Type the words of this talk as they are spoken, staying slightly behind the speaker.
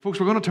Folks,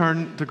 we're going to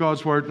turn to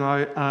God's Word now,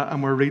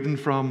 and we're reading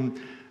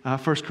from 1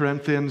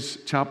 Corinthians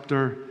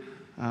chapter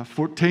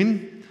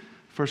 14.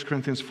 1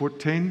 Corinthians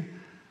 14.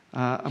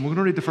 And we're going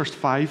to read the first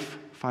five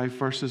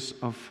verses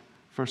of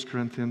 1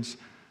 Corinthians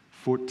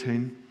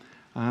 14.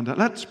 And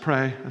let's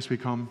pray as we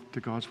come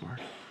to God's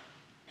Word.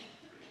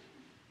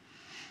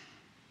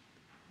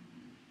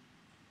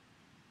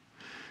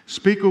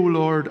 Speak, O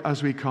Lord,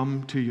 as we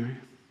come to you,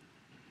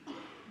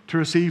 to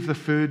receive the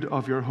food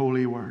of your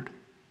holy word.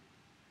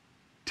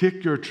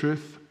 Take your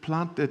truth,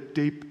 plant it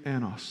deep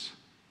in us.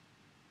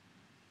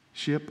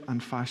 Shape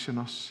and fashion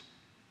us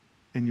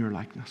in your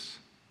likeness.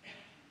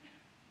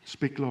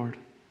 Speak, Lord,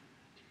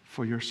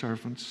 for your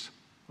servants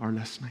are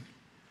listening.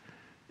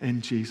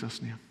 In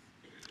Jesus' name.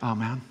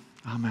 Amen.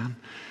 Amen.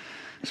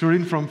 So we're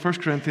reading from 1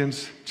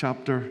 Corinthians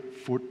chapter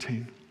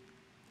 14.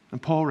 And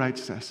Paul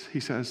writes this. He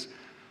says,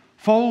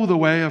 "Follow the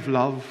way of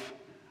love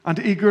and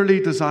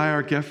eagerly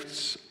desire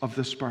gifts of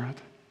the Spirit,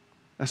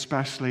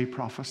 especially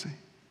prophecy.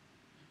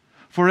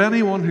 For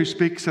anyone who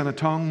speaks in a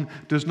tongue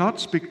does not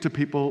speak to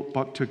people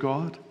but to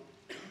God.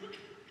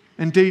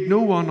 Indeed,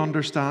 no one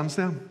understands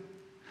them.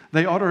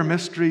 They utter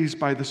mysteries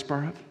by the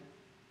Spirit.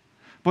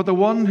 But the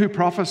one who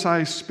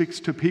prophesies speaks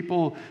to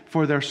people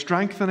for their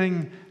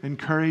strengthening,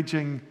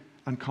 encouraging,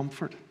 and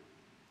comfort.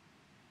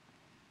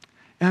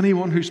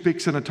 Anyone who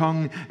speaks in a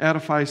tongue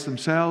edifies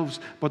themselves,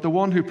 but the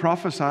one who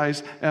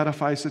prophesies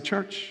edifies the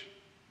church.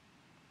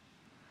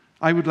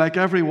 I would like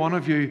every one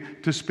of you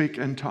to speak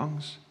in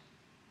tongues,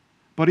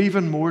 but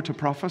even more to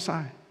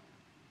prophesy.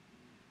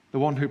 The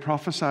one who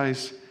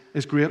prophesies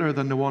is greater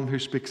than the one who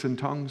speaks in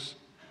tongues,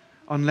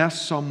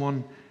 unless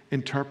someone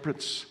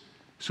interprets,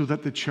 so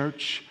that the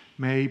church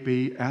may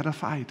be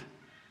edified."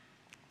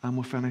 And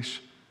we'll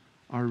finish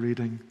our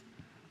reading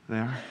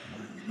there.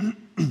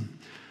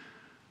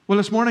 Well,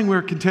 this morning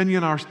we're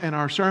continuing in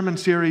our sermon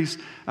series,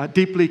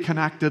 Deeply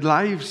Connected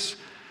Lives.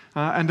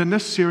 And in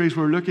this series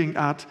we're looking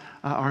at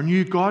our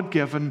new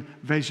God-given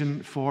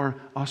vision for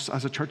us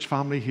as a church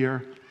family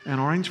here in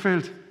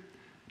Orangefield,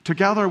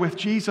 together with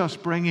Jesus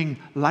bringing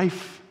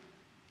life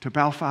to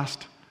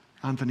Belfast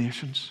and the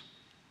nations.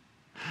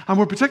 And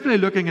we're particularly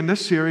looking in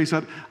this series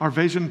at our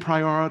vision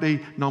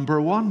priority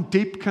number 1,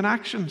 deep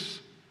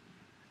connections.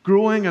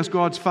 Growing as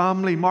God's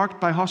family,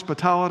 marked by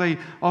hospitality,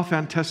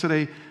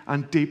 authenticity,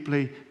 and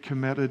deeply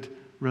committed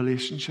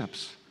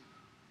relationships.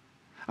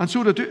 And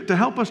so to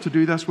help us to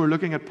do this, we're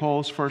looking at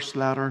Paul's first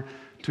letter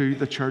to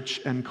the church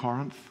in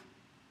Corinth.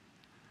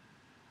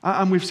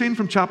 And we've seen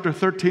from chapter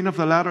 13 of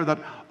the letter that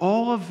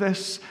all of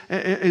this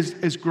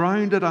is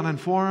grounded and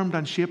informed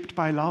and shaped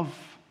by love.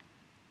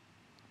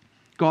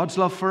 God's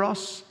love for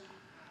us,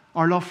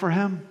 our love for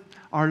Him,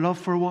 our love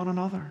for one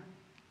another.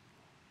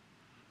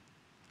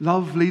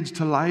 Love leads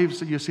to lives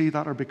that you see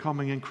that are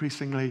becoming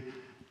increasingly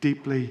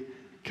deeply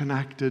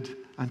connected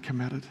and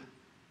committed.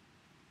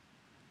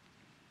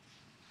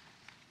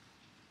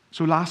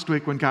 So last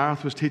week when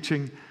Gareth was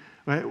teaching,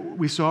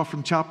 we saw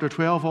from chapter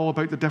 12 all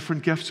about the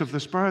different gifts of the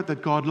Spirit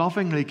that God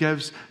lovingly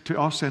gives to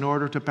us in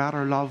order to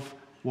better love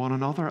one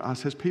another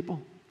as His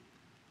people.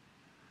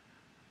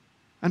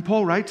 And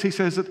Paul writes, he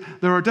says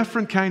that there are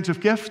different kinds of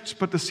gifts,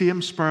 but the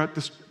same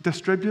Spirit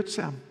distributes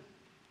them.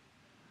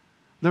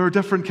 There are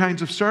different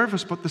kinds of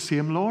service, but the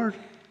same Lord.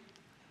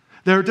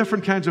 There are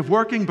different kinds of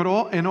working,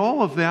 but in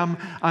all of them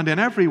and in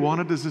every one,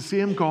 it is the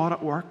same God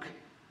at work.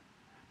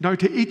 Now,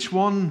 to each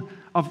one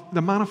of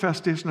the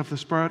manifestation of the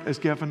Spirit is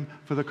given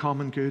for the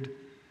common good.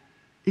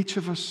 Each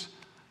of us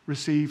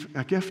receive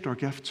a gift or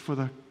gifts for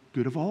the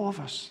good of all of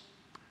us.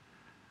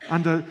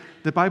 And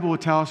the Bible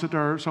would tell us that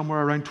there are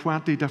somewhere around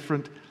 20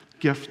 different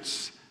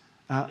gifts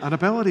and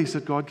abilities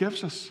that God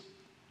gives us.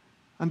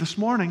 And this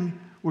morning,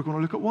 we're going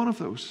to look at one of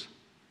those.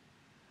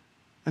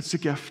 It's the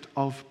gift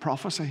of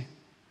prophecy.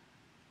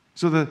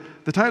 So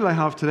the title I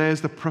have today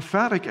is The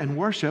Prophetic in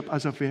Worship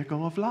as a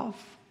Vehicle of Love.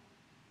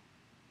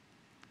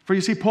 For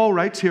you see, Paul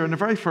writes here in the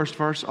very first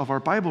verse of our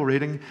Bible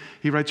reading,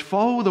 he writes,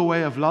 "Follow the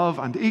way of love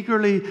and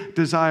eagerly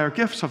desire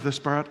gifts of the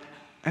Spirit,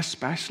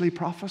 especially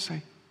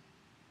prophecy."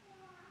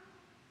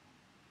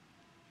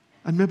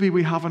 And maybe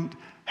we haven't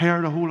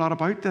heard a whole lot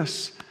about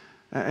this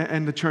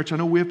in the church. I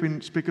know we've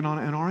been speaking on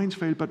it in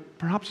Orangefield, but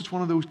perhaps it's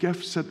one of those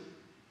gifts that,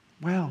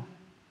 well,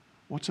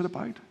 what's it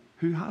about?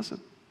 Who has it?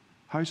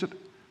 How's it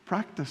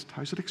practiced?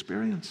 How's it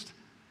experienced?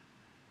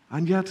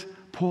 And yet,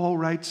 Paul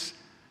writes,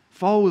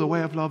 follow the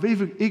way of love,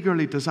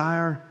 eagerly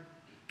desire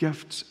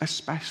gifts,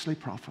 especially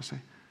prophecy.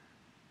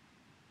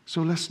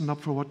 So listen up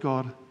for what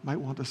God might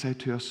want to say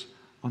to us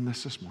on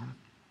this morning.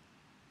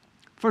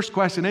 First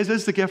question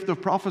is the gift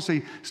of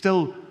prophecy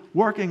still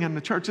working in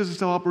the church? Is it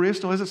still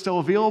operational? Is it still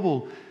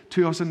available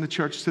to us in the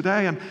church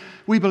today? And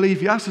we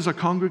believe, yes, as a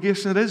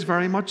congregation, it is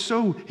very much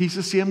so. He's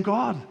the same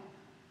God.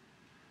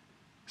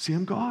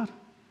 Same God.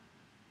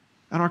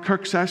 And our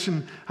Kirk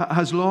session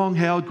has long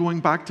held, going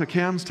back to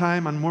Ken's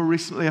time and more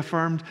recently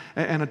affirmed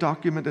in a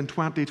document in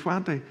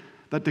 2020,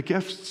 that the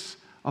gifts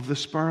of the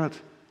Spirit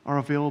are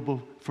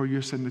available for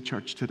use in the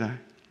church today.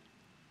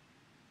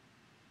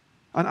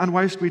 And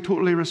whilst we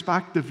totally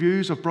respect the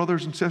views of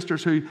brothers and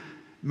sisters who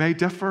may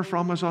differ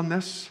from us on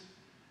this,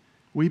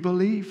 we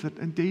believe that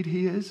indeed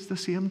He is the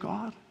same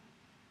God.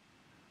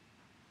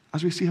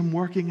 As we see Him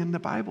working in the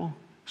Bible,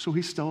 so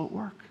He's still at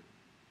work.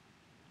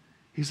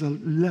 He's a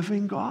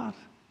living God,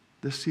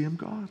 the same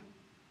God.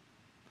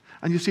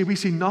 And you see, we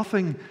see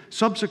nothing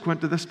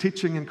subsequent to this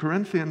teaching in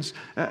Corinthians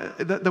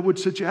that would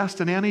suggest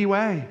in any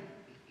way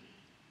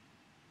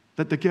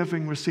that the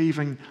giving,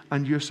 receiving,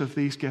 and use of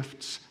these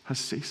gifts has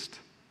ceased.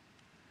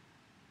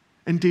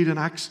 Indeed, in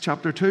Acts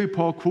chapter 2,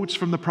 Paul quotes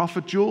from the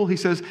prophet Joel. He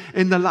says,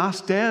 "In the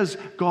last days,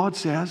 God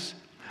says,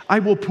 I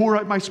will pour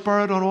out my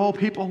Spirit on all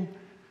people.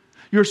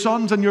 Your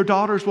sons and your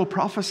daughters will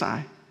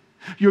prophesy.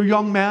 Your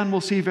young men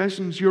will see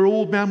visions. Your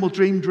old men will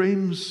dream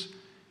dreams.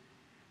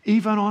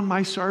 Even on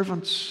my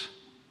servants,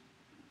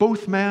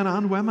 both men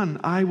and women,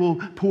 I will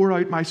pour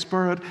out my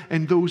Spirit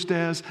in those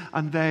days,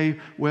 and they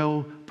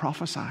will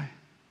prophesy."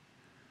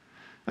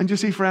 And you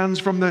see,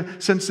 friends,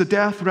 since the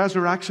death,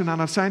 resurrection,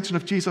 and ascension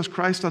of Jesus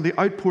Christ and the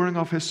outpouring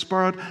of His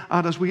Spirit,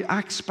 and as we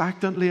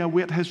expectantly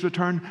await His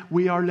return,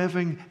 we are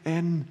living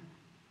in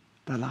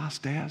the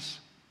last days.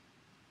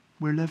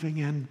 We're living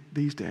in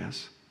these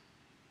days.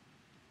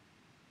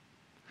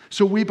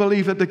 So we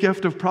believe that the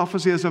gift of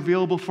prophecy is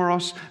available for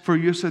us for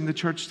use in the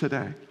church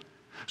today.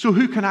 So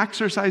who can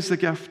exercise the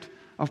gift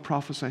of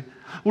prophecy?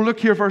 Well, look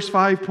here, verse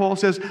 5, Paul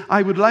says,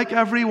 "I would like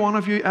every one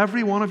of you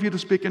to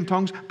speak in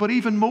tongues, but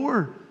even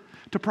more,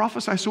 to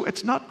prophesy." So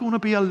it's not going to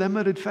be a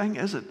limited thing,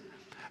 is it?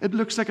 It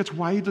looks like it's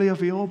widely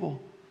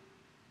available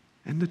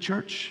in the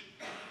church.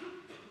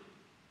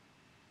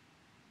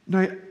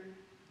 Now,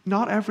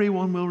 not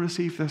everyone will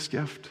receive this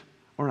gift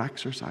or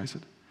exercise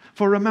it.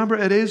 For remember,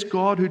 it is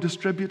God who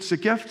distributes the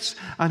gifts,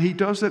 and He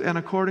does it in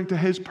according to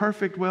His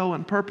perfect will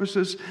and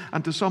purposes.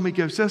 And to some He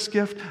gives this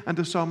gift, and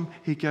to some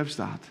He gives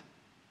that.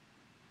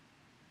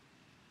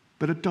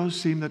 But it does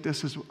seem that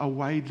this is a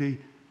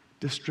widely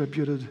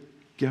distributed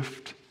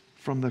gift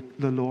from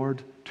the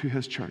Lord to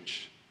His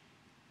church.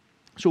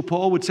 So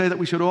Paul would say that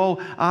we should all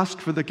ask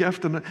for the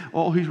gift, and that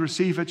all who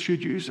receive it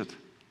should use it.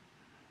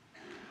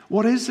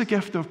 What is the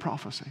gift of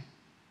prophecy?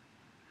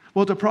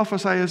 Well, to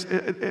prophesy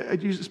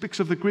it speaks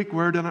of the Greek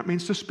word, and it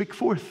means to speak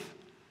forth.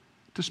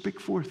 To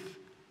speak forth.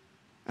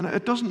 And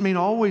it doesn't mean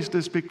always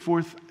to speak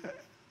forth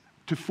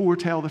to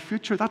foretell the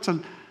future. That's a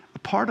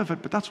part of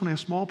it, but that's only a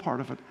small part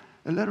of it.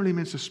 It literally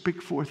means to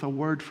speak forth a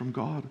word from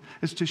God.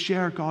 It's to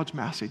share God's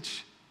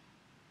message.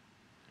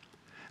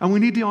 And we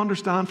need to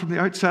understand from the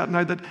outset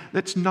now that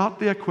it's not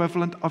the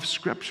equivalent of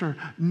Scripture.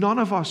 None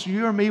of us,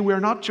 you or me, we're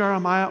not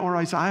Jeremiah or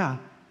Isaiah.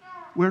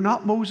 We're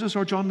not Moses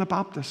or John the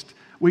Baptist.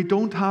 We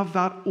don't have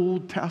that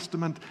Old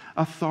Testament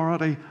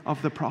authority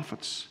of the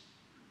prophets.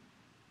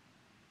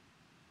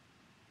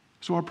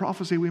 So our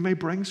prophecy, we may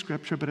bring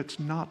Scripture, but it's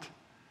not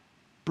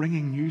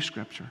bringing new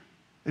Scripture.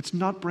 It's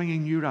not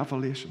bringing new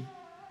revelation.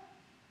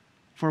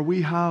 For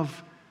we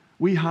have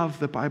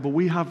the Bible.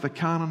 We have the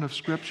canon of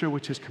Scripture,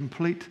 which is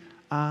complete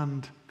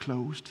and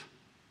closed.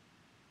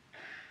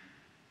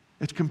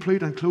 It's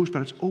complete and closed,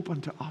 but it's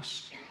open to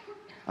us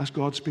as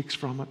God speaks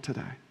from it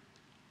today.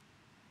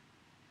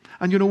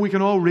 And we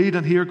can all read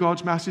and hear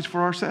God's message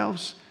for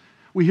ourselves.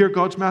 We hear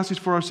God's message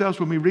for ourselves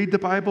when we read the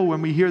Bible,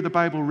 when we hear the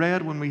Bible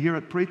read, when we hear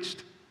it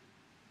preached.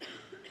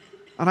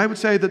 And I would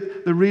say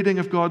that the reading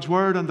of God's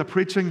Word and the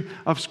preaching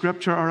of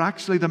Scripture are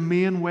actually the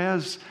main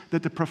ways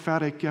that the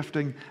prophetic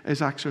gifting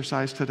is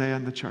exercised today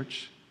in the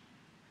church.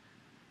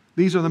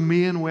 These are the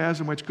main ways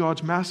in which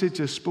God's message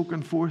is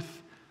spoken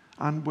forth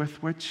and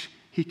with which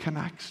He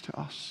connects to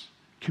us,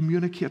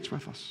 communicates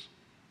with us.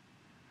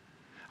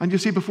 And you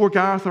see, before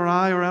Gareth or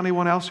I or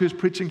anyone else who's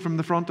preaching from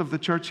the front of the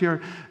church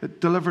here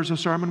delivers a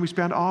sermon, we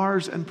spend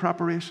hours in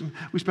preparation.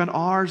 We spend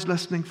hours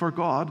listening for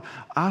God,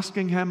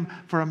 asking Him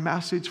for a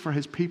message for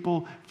His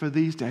people for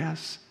these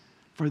days,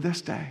 for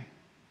this day.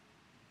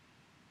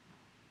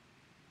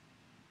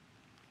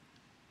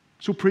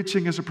 So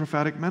preaching is a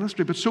prophetic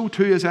ministry, but so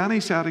too is any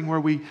setting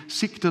where we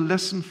seek to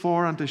listen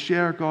for and to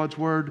share God's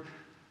Word,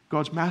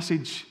 God's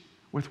message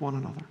with one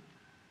another.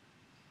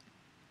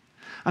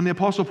 And the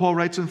Apostle Paul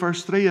writes in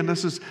verse 3, and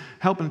this is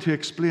helping to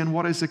explain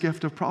what is the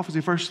gift of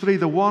prophecy. Verse 3,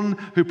 the one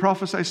who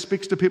prophesies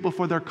speaks to people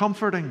for their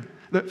comforting,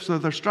 so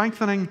their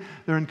strengthening,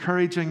 their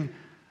encouraging,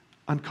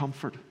 and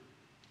comfort.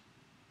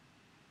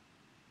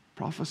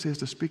 Prophecy is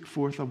to speak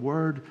forth a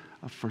word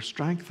for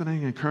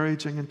strengthening,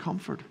 encouraging, and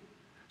comfort.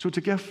 So it's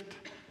a gift.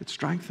 It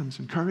strengthens,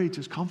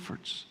 encourages,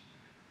 comforts.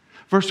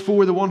 Verse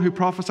 4, the one who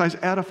prophesies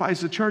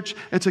edifies the church.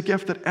 It's a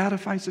gift that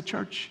edifies the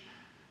church.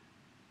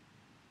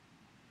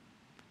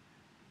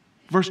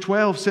 Verse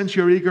 12, since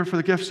you're eager for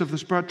the gifts of the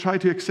Spirit, try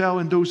to excel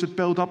in those that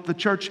build up the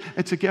church.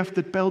 It's a gift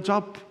that builds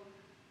up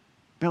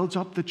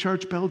the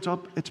church, builds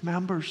up its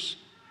members,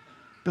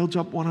 builds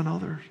up one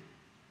another.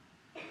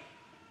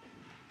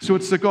 So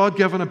it's the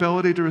God-given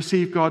ability to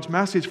receive God's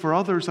message for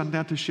others and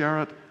then to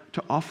share it,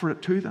 to offer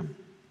it to them.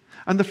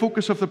 And the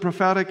focus of the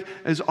prophetic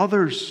is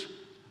others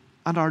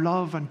and our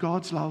love and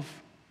God's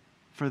love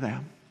for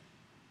them.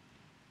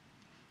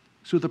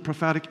 So the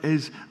prophetic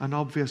is an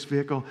obvious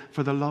vehicle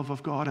for the love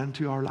of God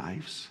into our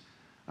lives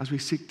as we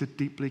seek to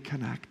deeply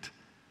connect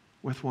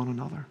with one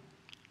another.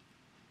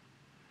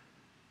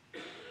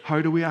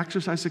 How do we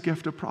exercise the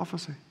gift of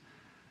prophecy?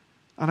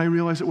 And I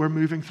realize that we're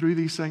moving through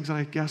these things, and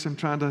I guess I'm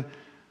trying to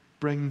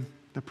bring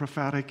the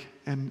prophetic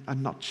in a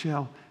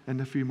nutshell in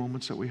the few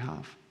moments that we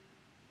have.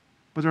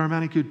 But there are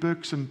many good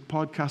books and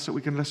podcasts that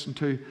we can listen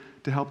to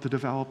help to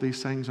develop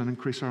these things and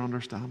increase our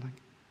understanding.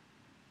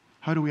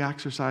 How do we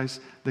exercise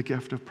the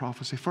gift of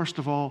prophecy? First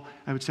of all,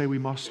 I would say we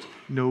must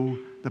know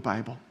the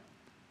Bible.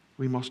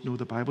 We must know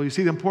the Bible. You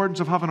see the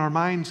importance of having our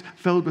minds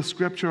filled with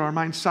Scripture, our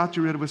minds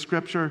saturated with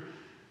Scripture.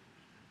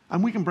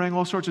 And we can bring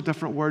all sorts of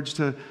different words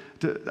to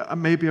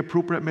may be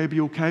appropriate, may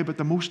be okay, but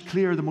the most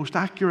clear, the most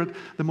accurate,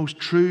 the most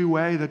true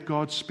way that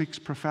God speaks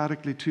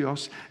prophetically to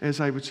us is,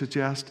 I would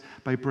suggest,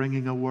 by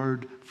bringing a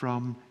word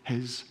from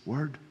His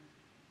Word.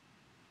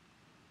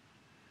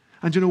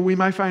 And we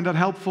might find it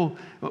helpful,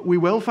 we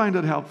will find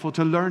it helpful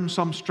to learn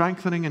some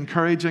strengthening,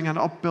 encouraging, and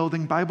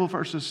upbuilding Bible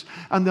verses,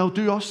 and they'll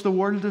do us the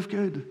world of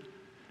good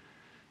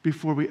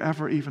before we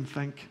ever even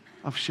think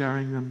of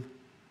sharing them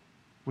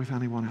with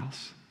anyone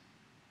else.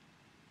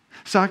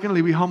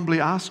 Secondly, we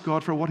humbly ask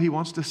God for what He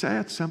wants to say.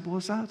 It's simple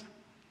as that.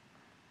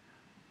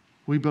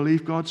 We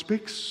believe God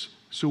speaks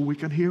so we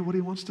can hear what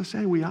He wants to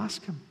say. We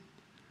ask Him.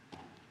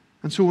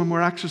 And so when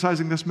we're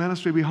exercising this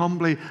ministry, we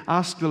humbly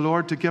ask the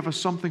Lord to give us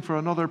something for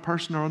another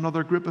person or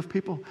another group of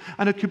people.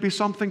 And it could be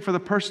something for the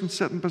person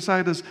sitting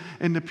beside us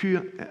on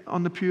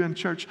the pew in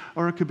church,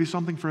 or it could be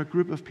something for a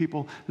group of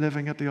people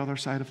living at the other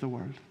side of the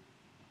world.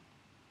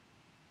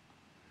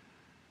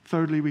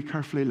 Thirdly, we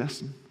carefully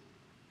listen.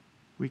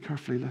 We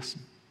carefully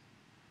listen.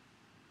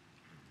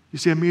 You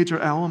see, a major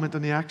element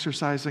in the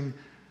exercising,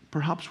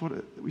 perhaps what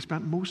we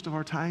spent most of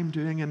our time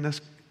doing in this,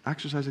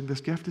 exercising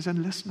this gift, is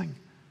in listening.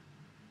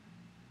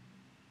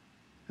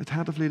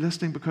 Attentively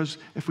listening, because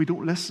if we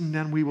don't listen,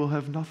 then we will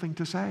have nothing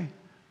to say.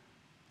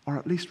 Or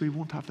at least we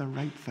won't have the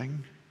right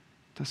thing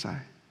to say.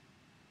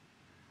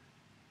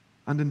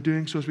 And in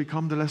doing so, as we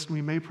come to listen,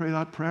 we may pray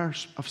that prayer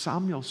of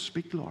Samuel,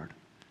 "Speak, Lord,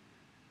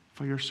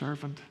 for your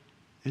servant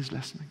is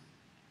listening."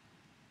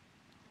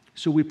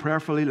 So we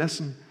prayerfully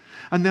listen.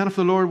 And then if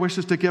the Lord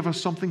wishes to give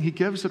us something, He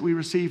gives that we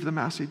receive the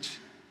message.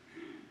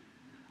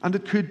 And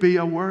it could be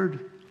a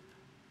word.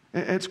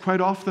 It's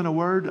quite often a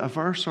word, a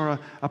verse, or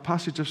a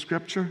passage of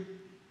Scripture.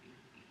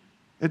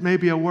 It may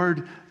be a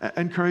word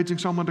encouraging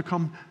someone to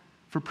come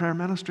for prayer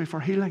ministry, for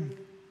healing.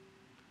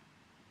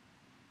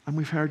 And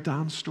we've heard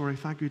Dan's story.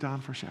 Thank you,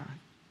 Dan, for sharing.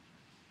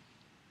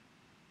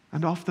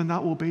 And often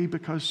that will be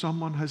because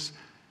someone has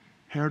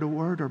heard a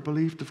word or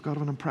believed they've got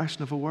an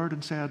impression of a word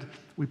and said,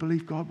 "We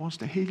believe God wants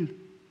to heal.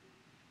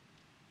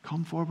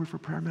 Come forward for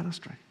prayer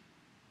ministry."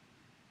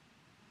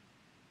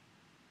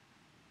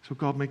 So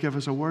God may give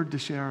us a word to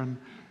share, and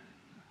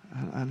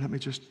let me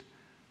just,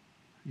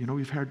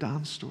 you've heard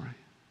Dan's story.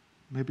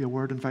 Maybe a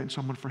word inviting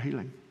someone for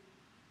healing.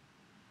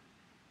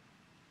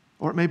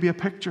 Or it may be a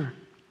picture.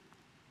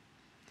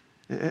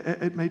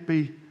 It might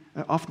be,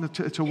 often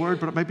it's a word,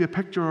 but it might be a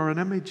picture or an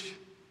image.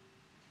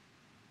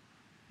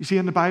 You see,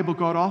 in the Bible,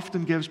 God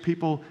often gives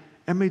people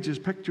images,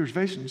 pictures,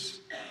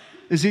 visions.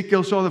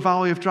 Ezekiel saw the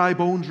valley of dry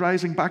bones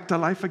rising back to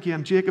life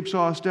again. Jacob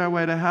saw a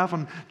stairway to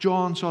heaven.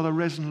 John saw the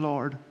risen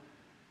Lord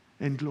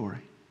in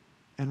glory,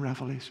 in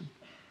Revelation.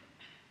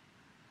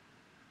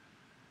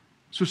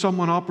 So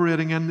someone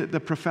operating in the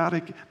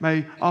prophetic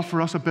may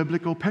offer us a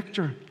biblical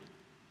picture.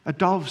 A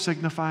dove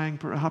signifying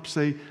perhaps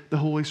the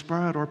Holy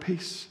Spirit or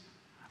peace.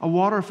 A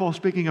waterfall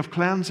speaking of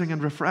cleansing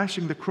and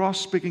refreshing. The cross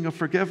speaking of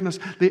forgiveness.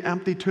 The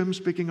empty tomb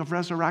speaking of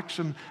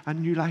resurrection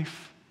and new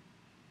life.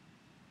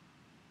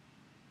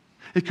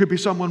 It could be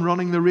someone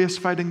running the race,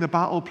 fighting the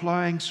battle,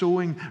 plowing,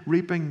 sowing,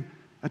 reaping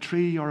a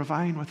tree or a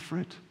vine with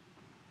fruit.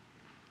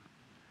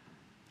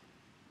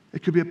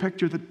 It could be a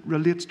picture that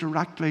relates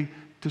directly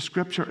to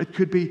Scripture. It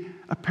could be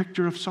a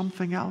picture of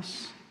something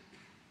else.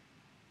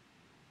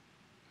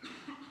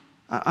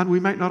 And we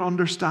might not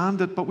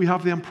understand it, but we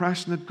have the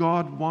impression that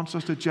God wants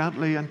us to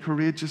gently and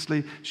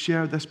courageously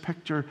share this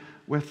picture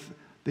with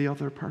the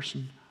other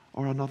person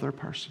or another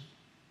person.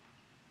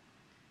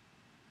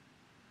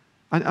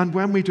 And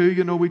when we do,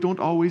 we don't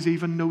always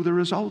even know the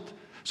result.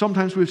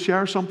 Sometimes we'll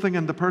share something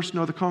and the person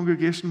or the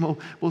congregation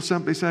will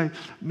simply say,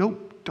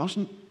 "Nope,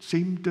 doesn't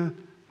seem to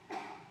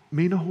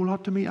mean a whole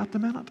lot to me at the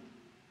minute."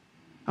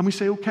 And we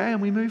say, "Okay,"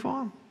 and we move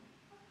on.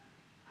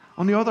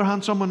 On the other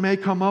hand, someone may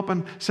come up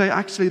and say,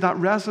 "Actually, that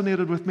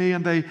resonated with me,"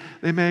 and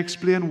they may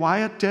explain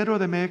why it did,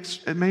 or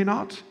it may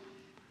not.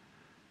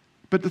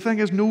 But the thing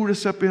is, no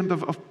recipient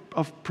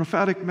of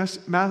prophetic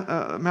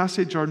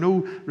message or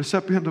no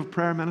recipient of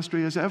prayer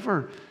ministry is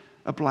ever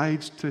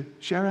obliged to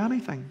share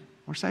anything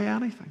or say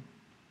anything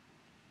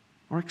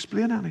or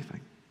explain anything.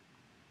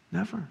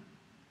 Never.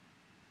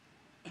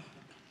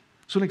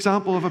 So an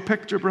example of a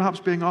picture perhaps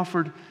being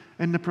offered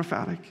in the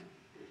prophetic.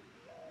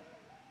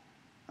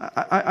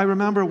 I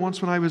remember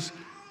once when I was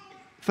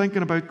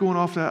thinking about going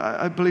off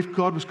I believe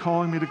God was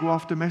calling me to go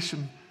off to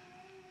mission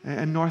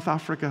in North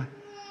Africa.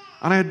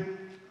 And I had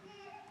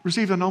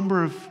received a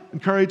number of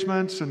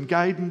encouragements and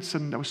guidance,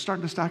 and I was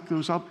starting to stack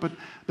those up. But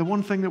the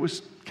one thing that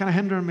was kind of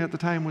hindering me at the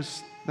time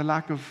was the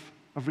lack of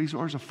of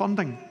resources, of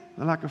funding,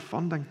 the lack of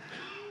funding.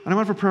 And I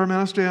went for prayer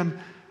ministry,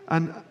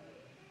 and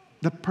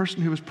the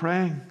person who was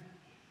praying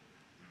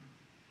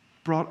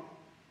brought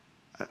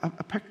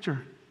a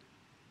picture.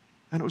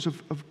 And it was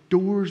of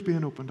doors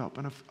being opened up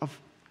and of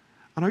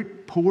an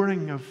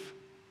outpouring of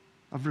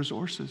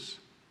resources.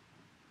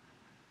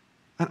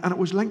 And it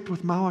was linked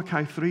with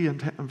Malachi 3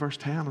 and verse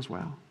 10 as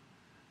well.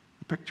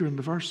 The picture and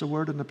the verse, the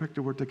word and the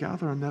picture were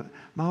together. And that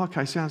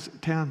Malachi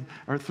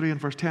 3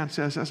 and verse 10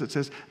 says this. It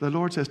says, the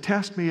Lord says,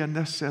 test me in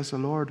this, says the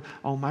Lord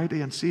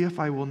Almighty, and see if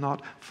I will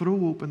not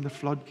throw open the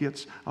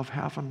floodgates of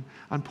heaven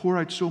and pour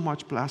out so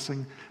much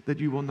blessing that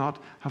you will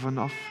not have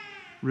enough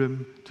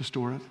room to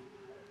store it.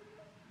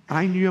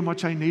 I knew how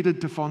much I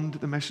needed to fund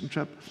the mission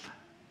trip.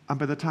 And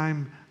by the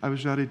time I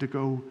was ready to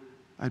go,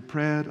 I'd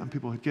prayed and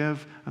people would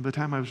give. And by the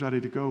time I was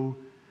ready to go,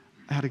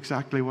 I had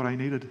exactly what I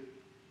needed.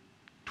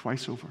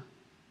 Twice over.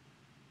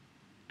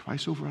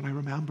 Twice over. And I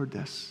remembered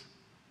this.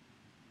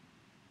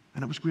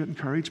 And it was great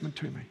encouragement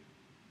to me.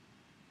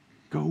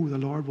 Go, the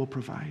Lord will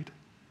provide.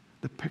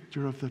 The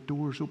picture of the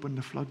doors open,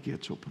 the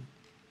floodgates open.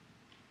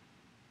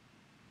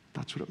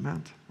 That's what it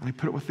meant. And I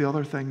put it with the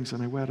other things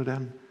and I wedded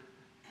in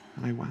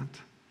and I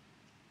went.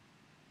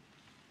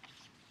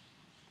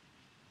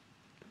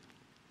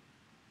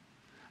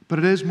 But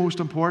it is most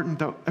important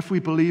that if we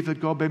believe that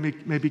God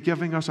may be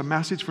giving us a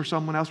message for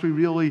someone else, we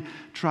really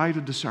try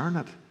to discern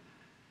it.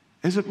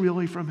 Is it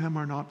really from Him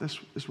or not? This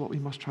is what we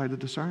must try to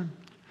discern.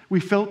 We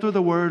filter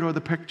the word or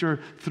the picture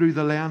through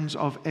the lens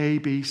of A,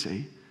 B,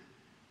 C.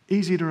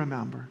 Easy to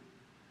remember.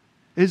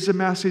 Is the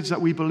message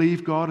that we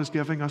believe God is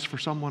giving us for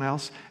someone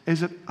else,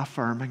 is it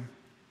affirming?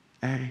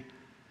 A.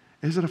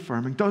 Is it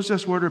affirming? Does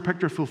this word or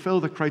picture fulfill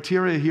the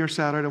criteria here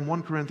set out in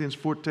 1 Corinthians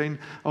 14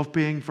 of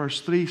being,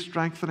 verse 3,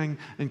 strengthening,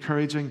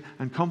 encouraging,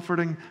 and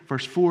comforting,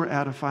 verse 4,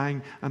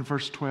 edifying, and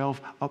verse 12,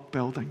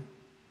 upbuilding?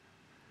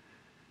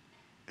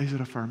 Is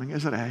it affirming?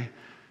 Is it A?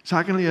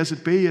 Secondly, is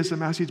it B? Is the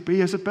message B?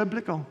 Is it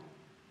biblical?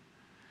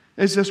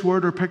 Is this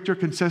word or picture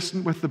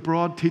consistent with the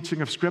broad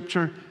teaching of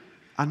Scripture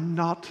and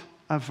not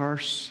a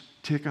verse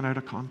taken out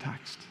of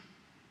context?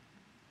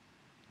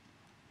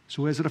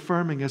 So is it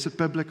affirming? Is it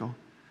biblical?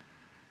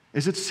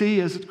 Is it C?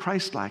 Is it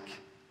Christ-like?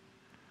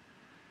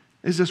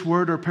 Is this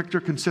word or picture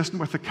consistent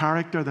with the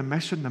character, the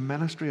mission, the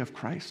ministry of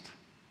Christ?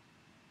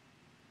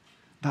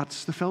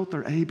 That's the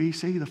filter, A, B,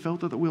 C, the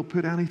filter that we'll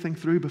put anything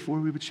through before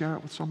we would share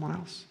it with someone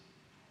else.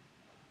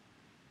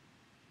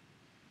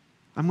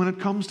 And when it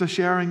comes to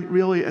sharing,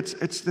 really,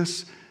 it's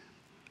this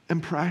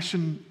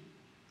impression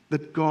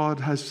that God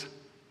has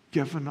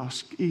given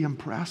us. He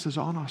impresses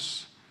on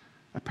us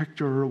a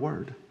picture or a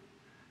word.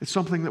 It's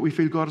something that we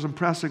feel God is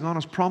impressing on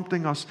us,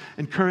 prompting us,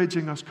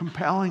 encouraging us,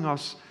 compelling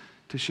us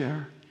to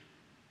share.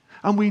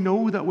 And we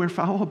know that we're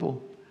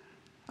fallible,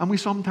 and we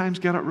sometimes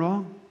get it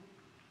wrong.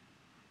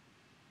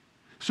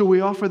 So we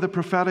offer the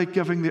prophetic,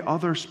 giving the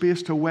other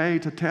space to weigh,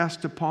 to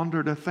test, to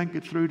ponder, to think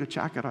it through, to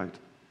check it out.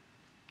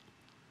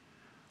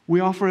 We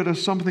offer it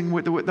as something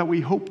that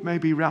we hope may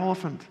be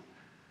relevant.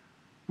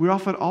 We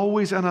offer it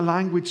always in a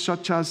language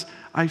such as,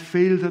 I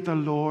feel that the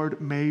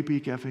Lord may be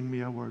giving me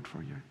a word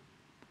for you.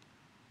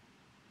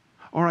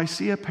 Or I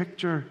see a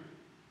picture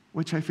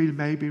which I feel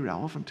may be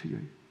relevant to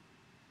you.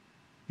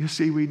 You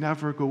see, we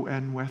never go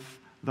in with,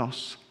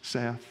 thus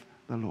saith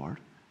the Lord.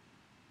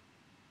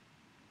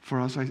 For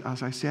as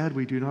I said,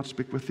 we do not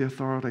speak with the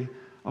authority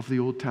of the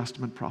Old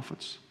Testament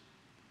prophets.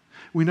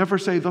 We never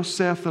say, thus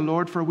saith the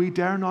Lord, for we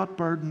dare not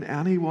burden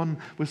anyone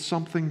with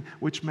something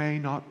which may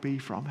not be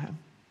from Him.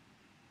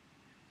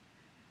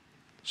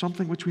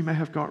 Something which we may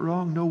have got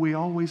wrong. No, we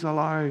always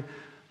allow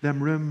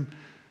them room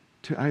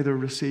to either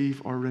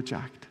receive or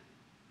reject.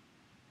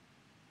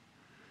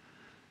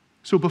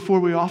 So before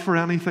we offer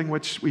anything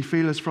which we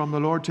feel is from the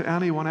Lord to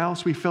anyone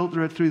else, we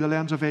filter it through the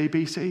lens of A,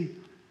 B, C.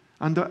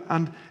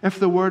 And if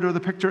the word or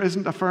the picture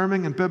isn't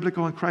affirming and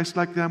biblical and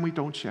Christ-like, then we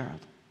don't share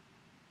it.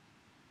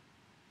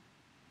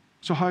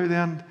 So how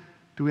then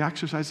do we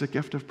exercise the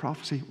gift of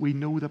prophecy? We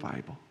know the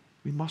Bible.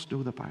 We must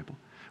know the Bible.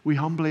 We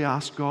humbly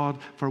ask God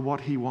for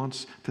what He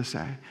wants to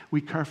say.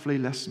 We carefully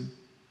listen.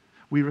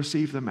 We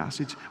receive the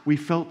message. We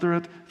filter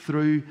it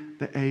through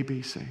the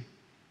ABC.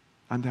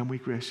 And then we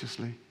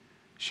graciously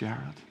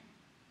share it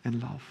in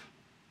love.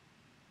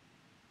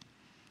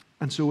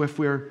 And so if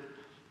we're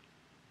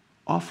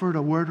offered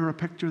a word or a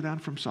picture then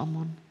from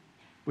someone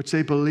which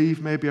they believe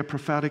may be a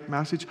prophetic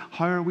message,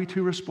 how are we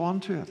to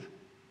respond to it?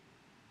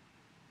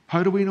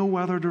 How do we know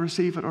whether to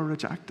receive it or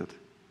reject it?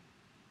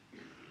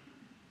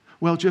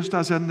 Well, just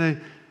as in the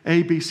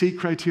ABC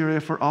criteria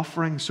for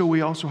offering, so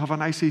we also have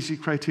an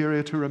ICC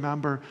criteria to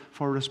remember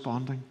for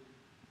responding.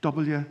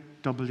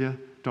 www.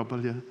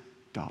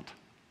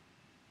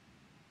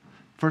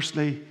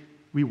 Firstly,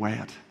 we weigh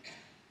it.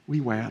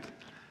 We weigh it.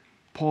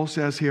 Paul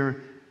says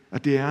here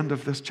at the end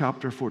of this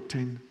chapter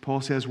 14,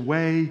 Paul says,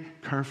 weigh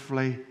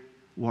carefully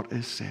what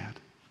is said.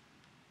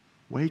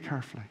 Weigh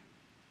carefully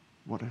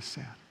what is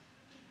said.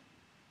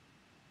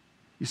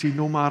 You see,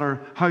 no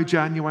matter how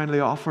genuinely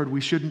offered,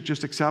 we shouldn't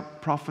just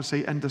accept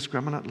prophecy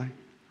indiscriminately.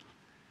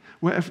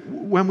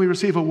 When we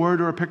receive a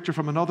word or a picture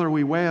from another,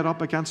 we weigh it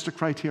up against a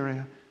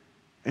criteria.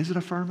 Is it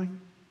affirming?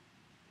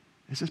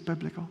 Is this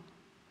biblical?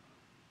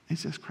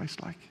 Is this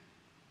Christ-like?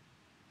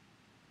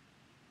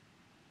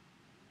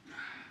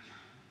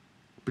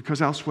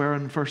 Because elsewhere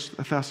in 1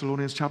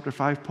 Thessalonians chapter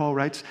 5, Paul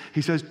writes,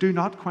 he says, do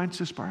not quench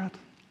the Spirit.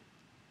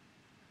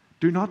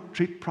 Do not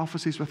treat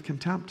prophecies with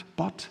contempt,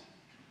 but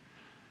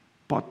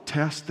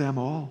test them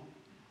all.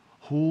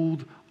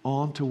 Hold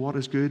on to what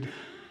is good.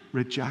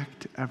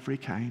 Reject every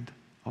kind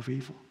of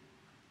evil.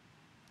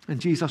 And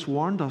Jesus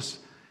warned us.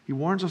 He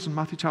warns us in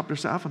Matthew chapter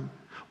 7.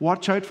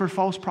 Watch out for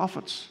false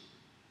prophets.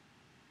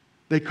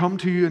 They come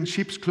to you in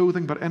sheep's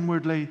clothing, but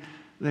inwardly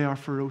they are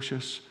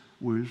ferocious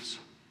wolves.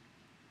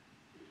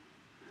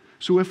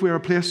 So if we are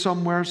placed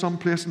somewhere,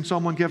 someplace, and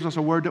someone gives us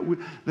a word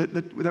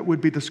that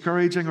would be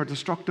discouraging or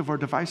destructive or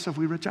divisive,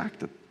 we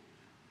reject it.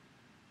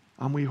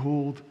 And we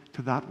hold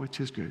to that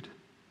which is good.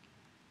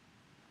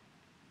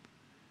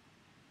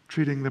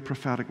 Treating the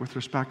prophetic with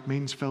respect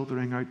means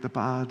filtering out the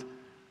bad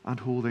and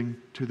holding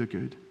to the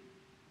good.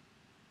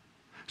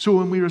 So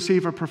when we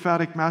receive a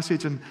prophetic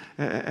message, in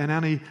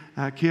any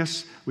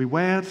case, we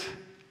weigh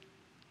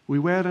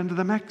it into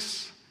the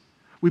mix.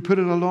 We put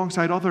it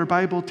alongside other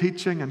Bible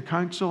teaching and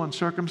counsel and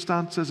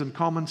circumstances and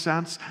common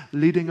sense,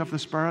 leading of the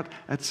Spirit,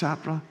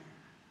 etc.,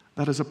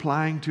 that is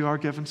applying to our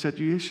given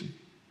situation.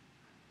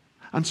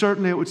 And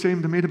certainly it would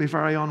seem to me to be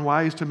very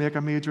unwise to make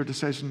a major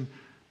decision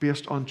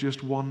based on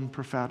just one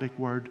prophetic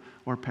word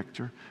or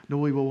picture. No,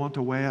 we will want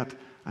to weigh it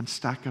and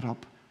stack it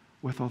up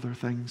with other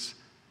things,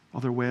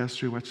 other ways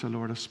through which the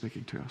Lord is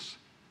speaking to us.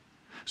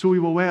 So we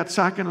will weigh it.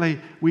 Secondly,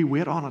 we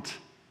wait on it.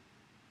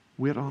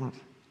 Wait on it.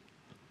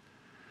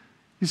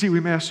 You see,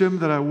 we may assume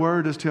that a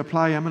word is to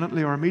apply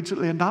imminently or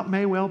immediately, and that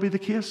may well be the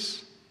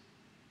case.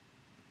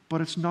 But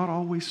it's not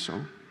always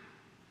so.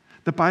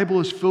 The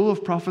Bible is full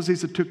of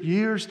prophecies that took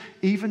years,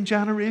 even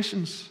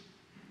generations,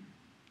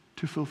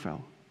 to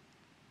fulfill.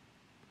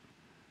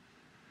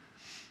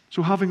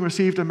 So having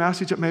received a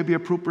message, it may be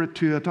appropriate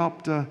to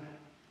adopt a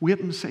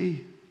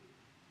wait-and-see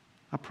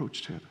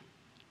approach to it,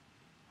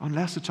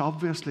 unless it's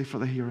obviously for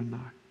the here and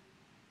now.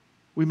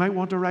 We might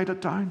want to write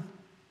it down.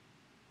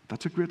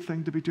 That's a great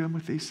thing to be doing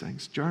with these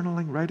things.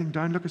 Journaling, writing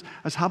down. Look,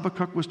 as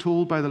Habakkuk was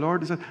told by the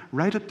Lord, he said,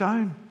 write it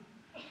down.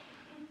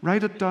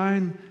 Write it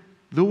down.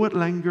 Though it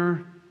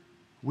linger,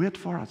 wait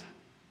for it.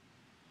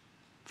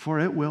 For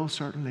it will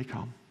certainly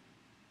come.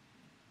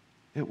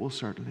 It will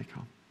certainly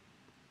come.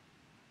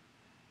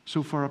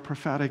 So for a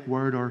prophetic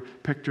word or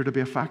picture to be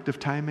effective,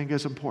 timing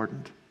is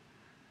important.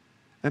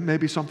 It may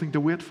be something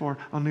to wait for.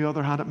 On the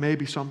other hand, it may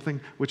be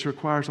something which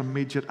requires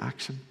immediate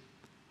action.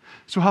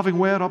 So having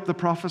weighed up the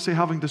prophecy,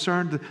 having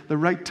discerned the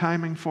right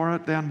timing for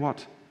it, then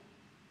what?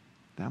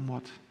 Then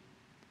what?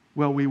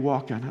 Well, we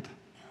walk in it.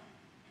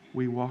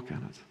 We walk in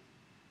it.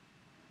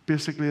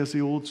 Basically, as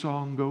the old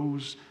song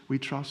goes, we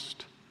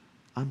trust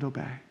and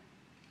obey.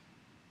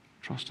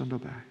 Trust and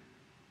obey.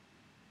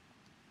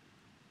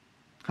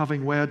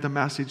 Having weighed the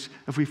message,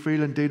 if we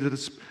feel indeed that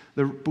it's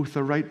both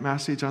the right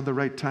message and the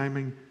right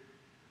timing,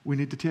 we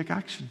need to take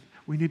action.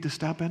 We need to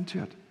step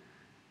into it.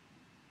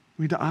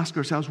 We need to ask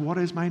ourselves, what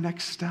is my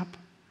next step?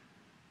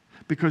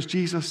 Because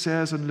Jesus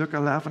says in Luke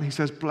 11, he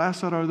says,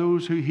 blessed are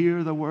those who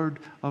hear the word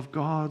of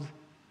God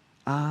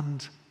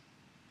and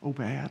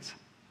obey it.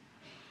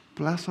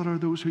 Blessed are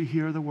those who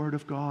hear the word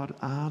of God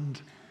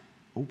and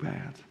obey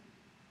it.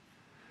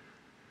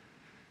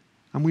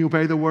 And we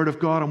obey the word of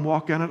God and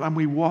walk in it, and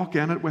we walk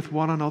in it with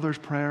one another's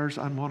prayers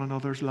and one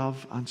another's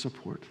love and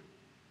support.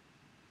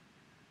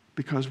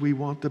 Because we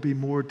want to be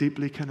more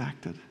deeply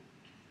connected.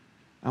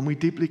 And we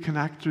deeply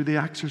connect through the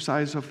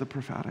exercise of the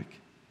prophetic.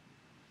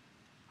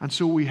 And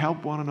so we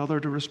help one another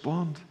to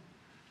respond,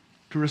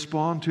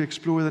 to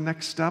explore the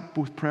next step,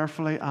 both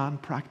prayerfully and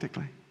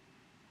practically.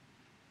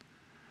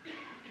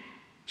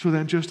 So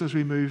then, just as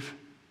we move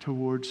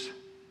towards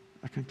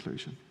a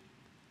conclusion,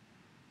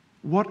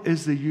 what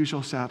is the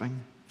usual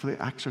setting for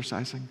the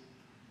exercising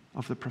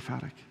of the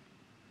prophetic?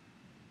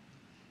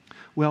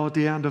 Well, at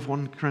the end of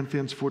 1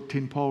 Corinthians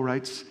 14, Paul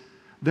writes,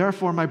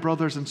 therefore, my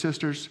brothers and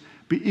sisters,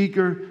 be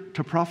eager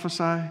to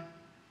prophesy,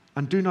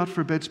 and do not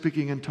forbid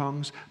speaking in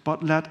tongues,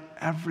 but let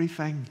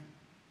everything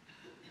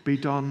be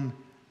done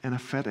in a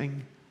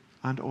fitting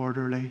and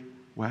orderly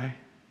way.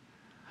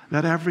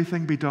 Let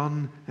everything be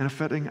done in a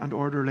fitting and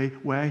orderly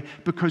way,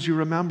 because you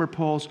remember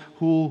Paul's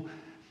whole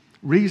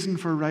reason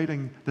for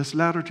writing this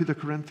letter to the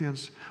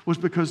Corinthians was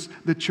because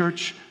the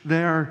church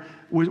there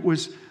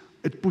was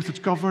both its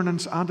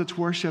governance and its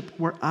worship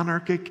were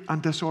anarchic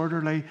and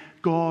disorderly.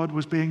 God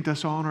was being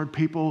dishonored.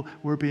 People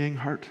were being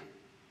hurt.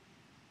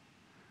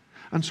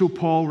 And so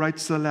Paul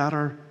writes the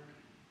letter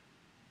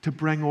to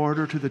bring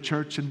order to the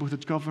church in both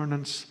its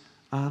governance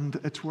and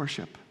its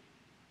worship.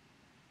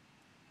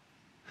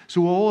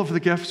 So all of the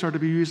gifts are to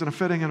be used in a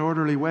fitting and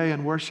orderly way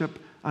in worship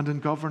and in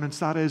governance.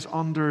 That is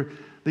under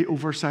the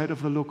oversight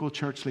of the local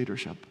church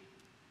leadership.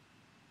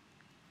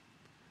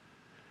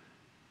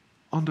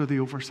 Under the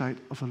oversight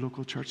of the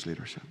local church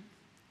leadership.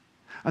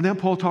 And then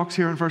Paul talks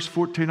here in verse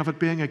 14 of it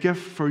being a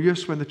gift for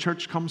use when the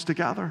church comes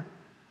together.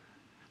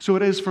 So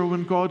it is for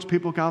when God's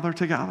people gather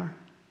together.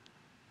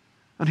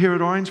 And here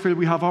at Orangefield,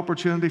 we have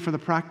opportunity for the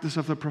practice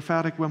of the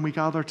prophetic when we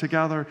gather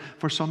together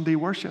for Sunday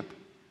worship.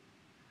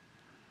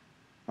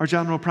 Our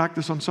general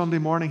practice on Sunday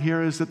morning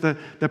here is that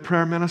the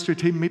prayer ministry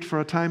team meet for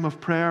a time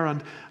of prayer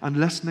and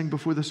listening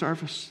before the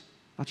service.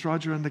 That's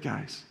Roger and the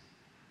guys.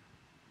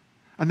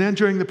 And then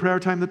during the prayer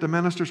time that the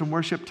ministers and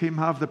worship team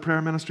have, the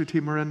prayer ministry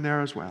team are in there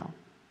as well.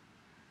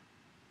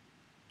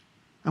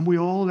 And we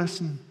all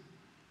listen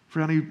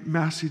for any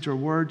message or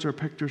words or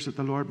pictures that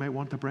the Lord might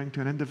want to bring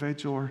to an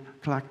individual or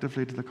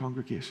collectively to the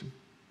congregation.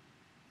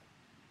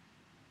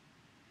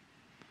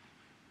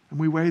 And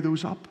we weigh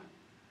those up.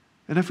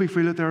 And if we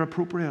feel that they're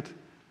appropriate,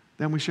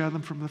 then we share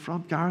them from the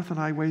front. Gareth and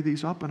I weigh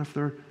these up, and if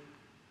they're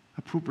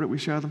appropriate, we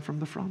share them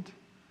from the front.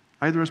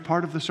 Either as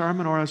part of the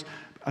sermon or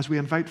as we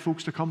invite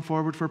folks to come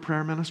forward for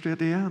prayer ministry at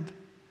the end,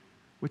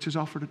 which is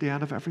offered at the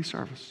end of every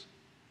service.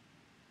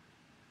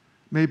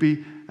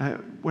 Maybe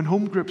when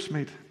home groups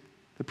meet,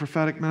 the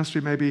prophetic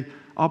ministry may be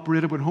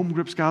operated when home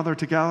groups gather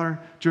together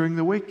during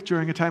the week.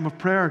 During a time of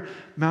prayer,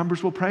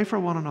 members will pray for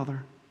one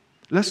another,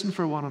 listen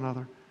for one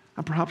another,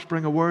 and perhaps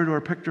bring a word or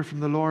a picture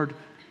from the Lord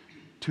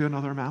to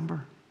another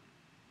member.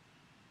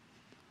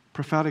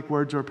 Prophetic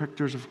words or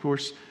pictures, of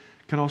course,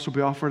 can also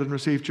be offered and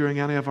received during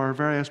any of our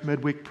various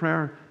midweek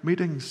prayer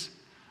meetings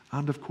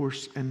and, of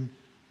course, in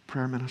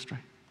prayer ministry.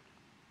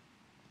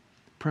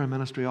 Prayer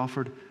ministry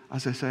offered,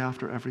 as I say,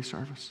 after every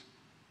service.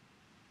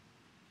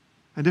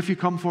 And if you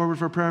come forward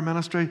for prayer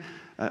ministry,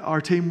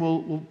 our team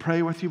will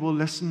pray with you, will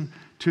listen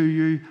to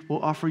you,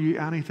 will offer you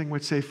anything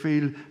which they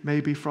feel may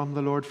be from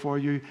the Lord for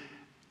you,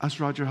 as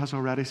Roger has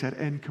already said,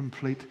 in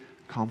complete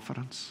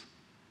confidence.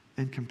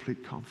 In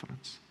complete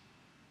confidence.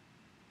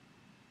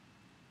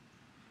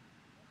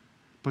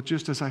 But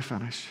just as I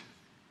finish,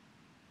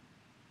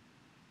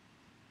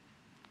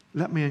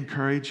 let me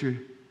encourage you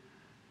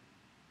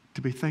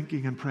to be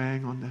thinking and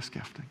praying on this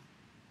gifting.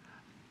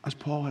 As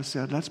Paul has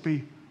said, let's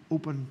be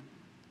open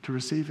to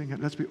receiving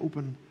it. Let's be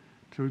open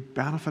to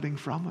benefiting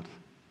from it.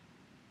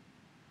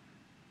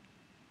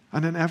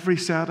 And in every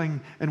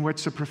setting in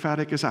which the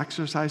prophetic is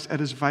exercised,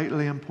 it is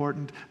vitally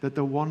important that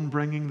the one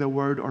bringing the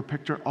word or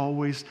picture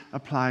always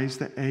applies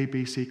the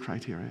ABC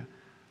criteria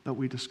that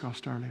we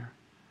discussed earlier.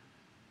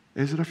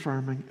 Is it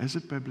affirming? Is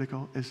it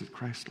biblical? Is it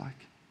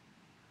Christ-like?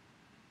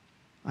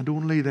 And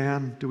only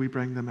then do we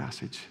bring the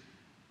message.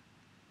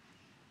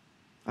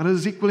 And it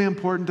is equally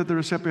important that the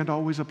recipient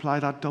always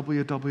apply that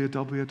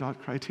www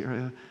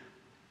criteria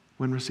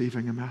when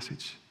receiving a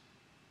message.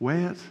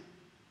 Weigh it,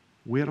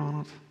 wait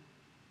on it,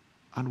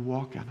 and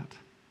walk in it.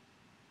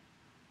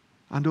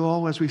 And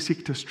all as we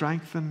seek to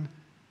strengthen,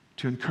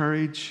 to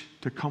encourage,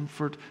 to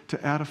comfort,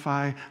 to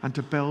edify, and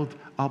to build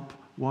up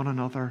one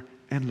another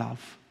in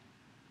love.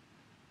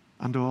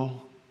 And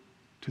all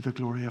to the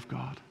glory of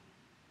God.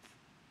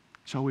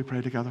 Shall we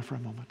pray together for a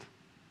moment?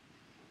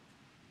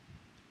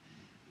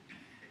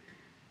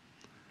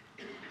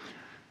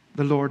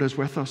 The Lord is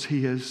with us.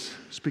 He is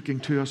speaking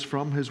to us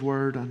from His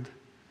Word and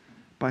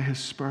by His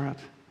Spirit,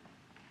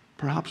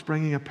 perhaps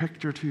bringing a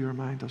picture to your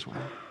mind as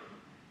well.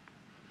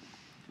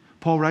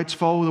 Paul writes,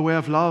 follow the way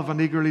of love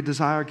and eagerly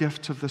desire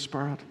gifts of the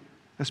Spirit,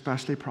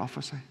 especially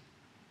prophecy.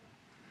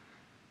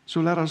 So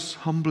let us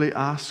humbly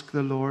ask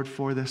the Lord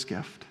for this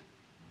gift.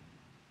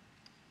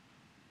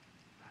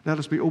 Let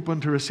us be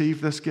open to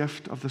receive this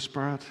gift of the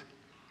Spirit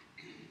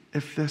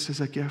if this is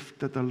a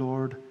gift that the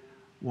Lord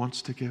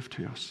wants to give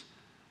to us.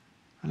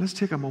 And let's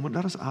take a moment.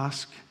 Let us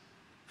ask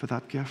for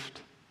that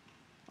gift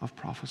of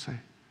prophecy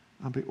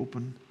and be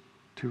open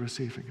to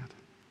receiving it.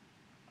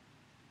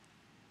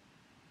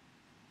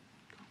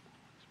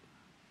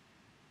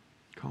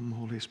 Come,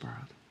 Holy Spirit.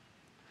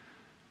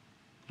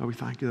 Lord, we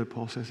thank you that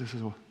Paul says this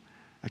is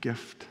a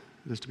gift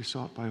that is to be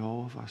sought by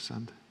all of us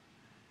and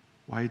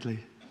widely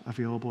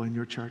available in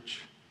your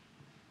church.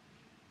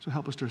 So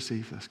help us to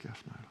receive this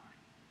gift now, Lord.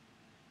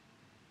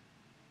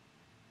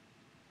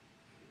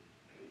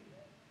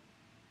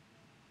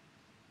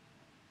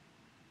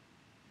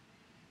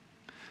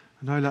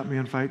 And now let me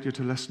invite you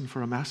to listen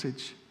for a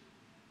message,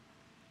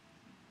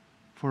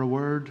 for a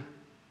word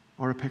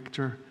or a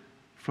picture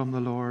from the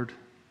Lord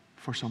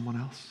for someone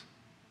else.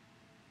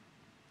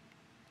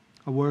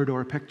 A word or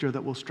a picture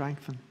that will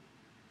strengthen,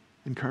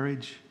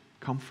 encourage,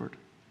 comfort,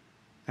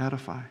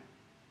 edify,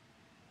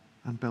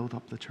 and build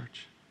up the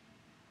church.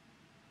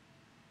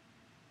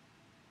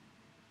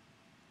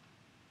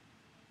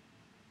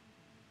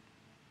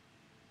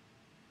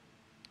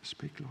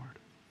 Speak, Lord.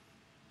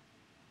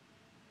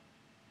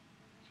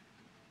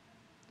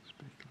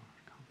 Speak,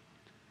 Lord. Come,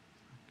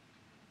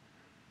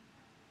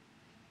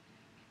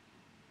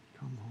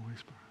 Lord. Come, Holy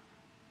Spirit.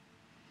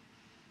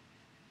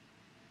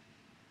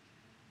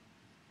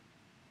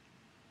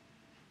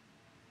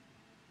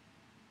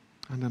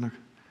 And in a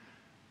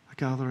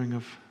gathering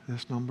of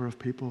this number of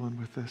people and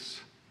with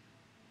this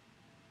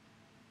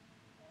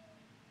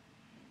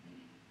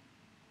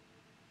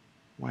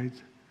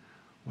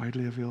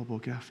widely available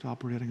gift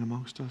operating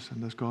amongst us,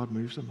 and as God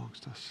moves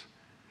amongst us,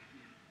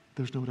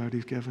 there's no doubt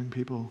He's giving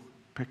people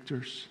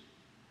pictures.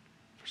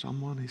 For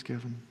someone, He's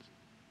given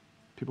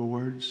Do you have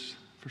words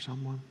for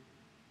someone?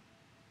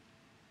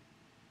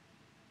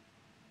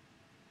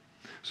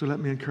 So let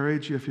me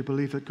encourage you, if you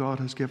believe that God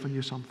has given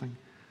you something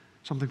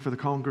for the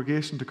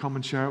congregation, to come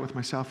and share it with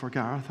myself or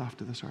Gareth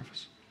after the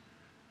service.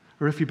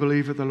 Or if you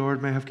believe that the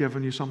Lord may have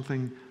given you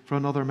something for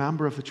another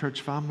member of the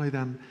church family,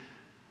 then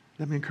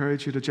let me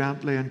encourage you to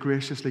gently and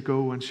graciously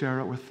go and share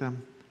it with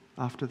them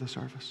after the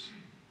service.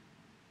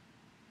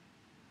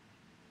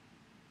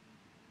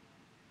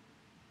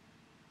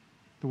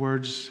 The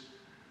words,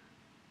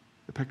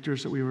 the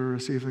pictures that we were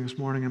receiving this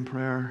morning in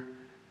prayer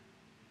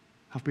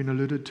have been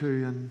alluded to,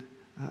 and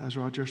as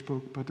Roger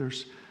spoke, but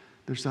there's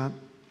that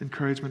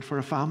encouragement for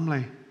a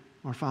family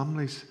or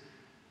families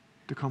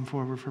to come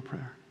forward for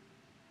prayer.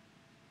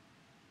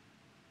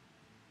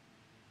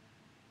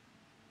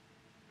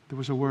 There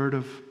was a word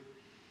of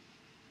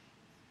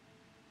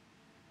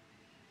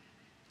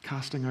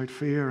casting out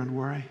fear and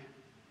worry.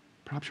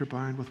 Perhaps you're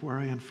bound with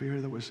worry and fear.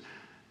 There was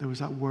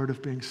that word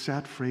of being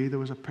set free. There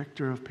was a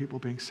picture of people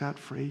being set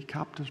free,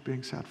 captives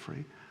being set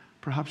free.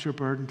 Perhaps you're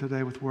burdened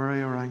today with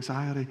worry or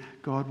anxiety.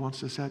 God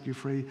wants to set you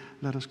free.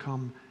 Let us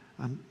come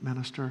and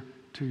minister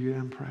to you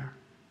in prayer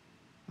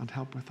and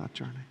help with that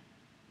journey.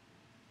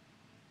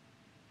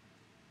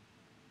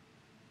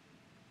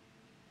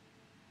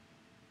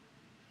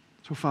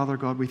 So, Father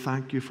God, we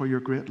thank you for your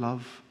great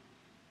love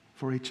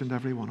for each and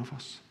every one of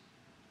us.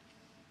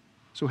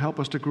 So help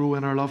us to grow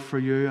in our love for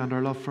you and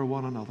our love for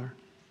one another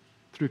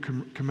through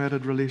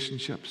committed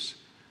relationships,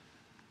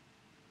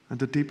 and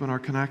to deepen our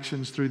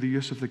connections through the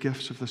use of the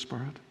gifts of the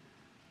Spirit,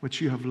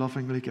 which you have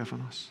lovingly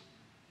given us.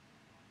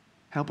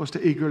 Help us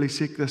to eagerly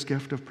seek this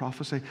gift of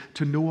prophecy,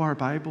 to know our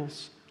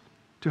Bibles,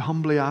 to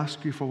humbly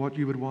ask you for what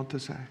you would want to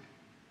say,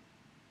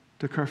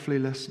 to carefully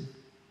listen,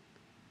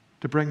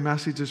 to bring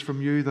messages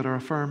from you that are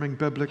affirming,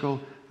 biblical,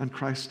 and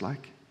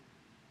Christ-like,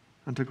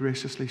 and to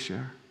graciously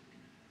share.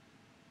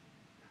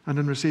 And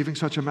in receiving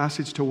such a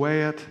message, to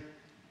weigh it,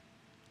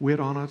 wait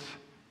on it,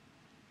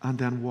 and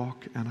then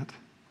walk in it.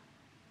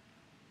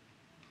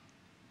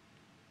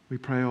 We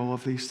pray all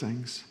of these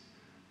things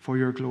for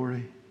your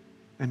glory,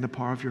 in the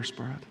power of your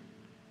Spirit,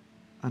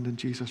 and in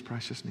Jesus'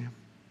 precious name.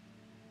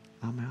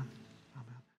 Amen.